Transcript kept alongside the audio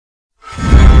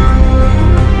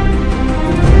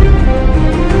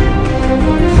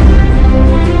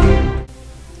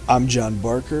I'm John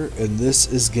Barker, and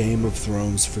this is Game of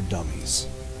Thrones for Dummies.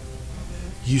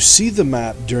 You see the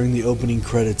map during the opening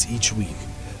credits each week,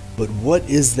 but what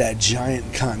is that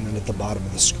giant continent at the bottom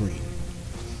of the screen?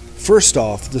 First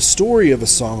off, the story of A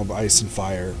Song of Ice and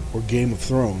Fire, or Game of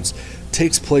Thrones,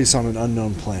 takes place on an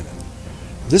unknown planet.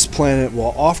 This planet,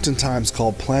 while oftentimes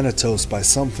called Planetos by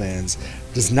some fans,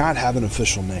 does not have an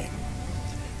official name.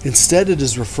 Instead, it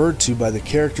is referred to by the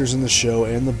characters in the show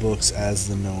and the books as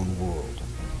the Known World.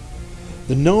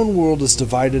 The Known World is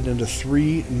divided into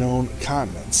three known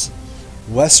continents: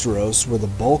 Westeros, where the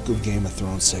bulk of Game of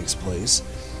Thrones takes place;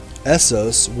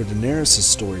 Essos, where Daenerys'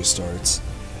 story starts;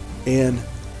 and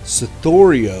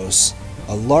Sothoryos,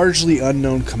 a largely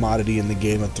unknown commodity in the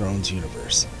Game of Thrones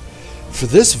universe. For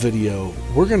this video,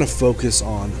 we're going to focus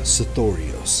on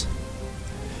Sothoryos.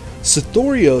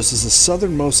 Sothoryos is the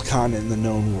southernmost continent in the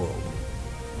Known World.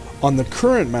 On the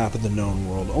current map of the Known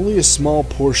World, only a small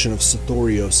portion of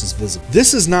Sothoryos is visible.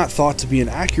 This is not thought to be an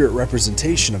accurate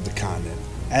representation of the continent,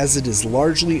 as it is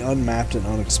largely unmapped and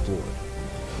unexplored.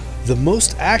 The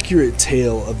most accurate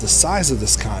tale of the size of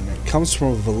this continent comes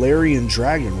from a Valyrian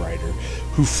dragon rider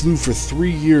who flew for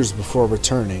 3 years before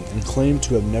returning and claimed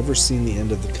to have never seen the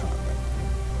end of the continent.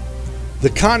 The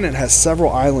continent has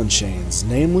several island chains,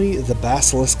 namely the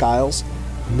Basilisk Isles,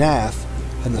 Nath,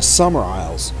 and the Summer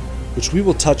Isles, which we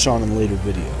will touch on in later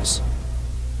videos.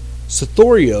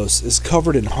 Sothoryos is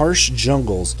covered in harsh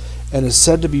jungles and is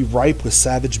said to be ripe with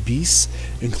savage beasts,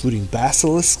 including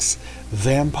basilisks,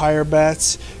 vampire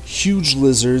bats, huge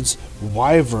lizards,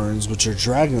 wyverns, which are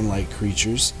dragon-like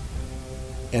creatures,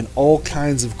 and all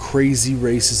kinds of crazy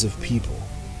races of people.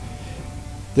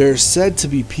 There are said to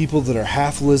be people that are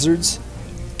half lizards,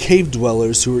 cave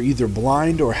dwellers who are either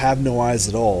blind or have no eyes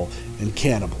at all, and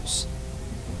cannibals.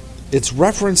 It's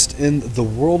referenced in The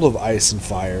World of Ice and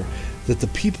Fire that the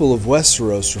people of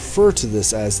Westeros refer to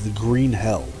this as the Green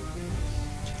Hell.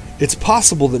 It's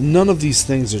possible that none of these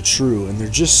things are true and they're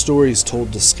just stories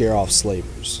told to scare off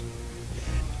slavers.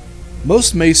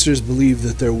 Most maesters believe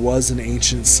that there was an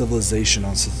ancient civilization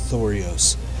on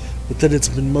Sothoryos, but that it's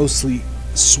been mostly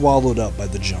swallowed up by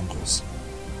the jungles.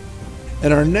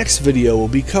 In our next video, we'll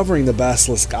be covering the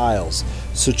Basilisk Isles,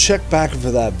 so check back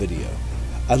for that video.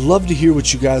 I'd love to hear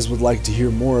what you guys would like to hear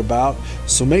more about,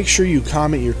 so make sure you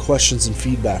comment your questions and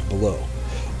feedback below.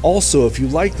 Also, if you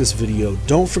like this video,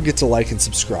 don't forget to like and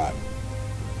subscribe.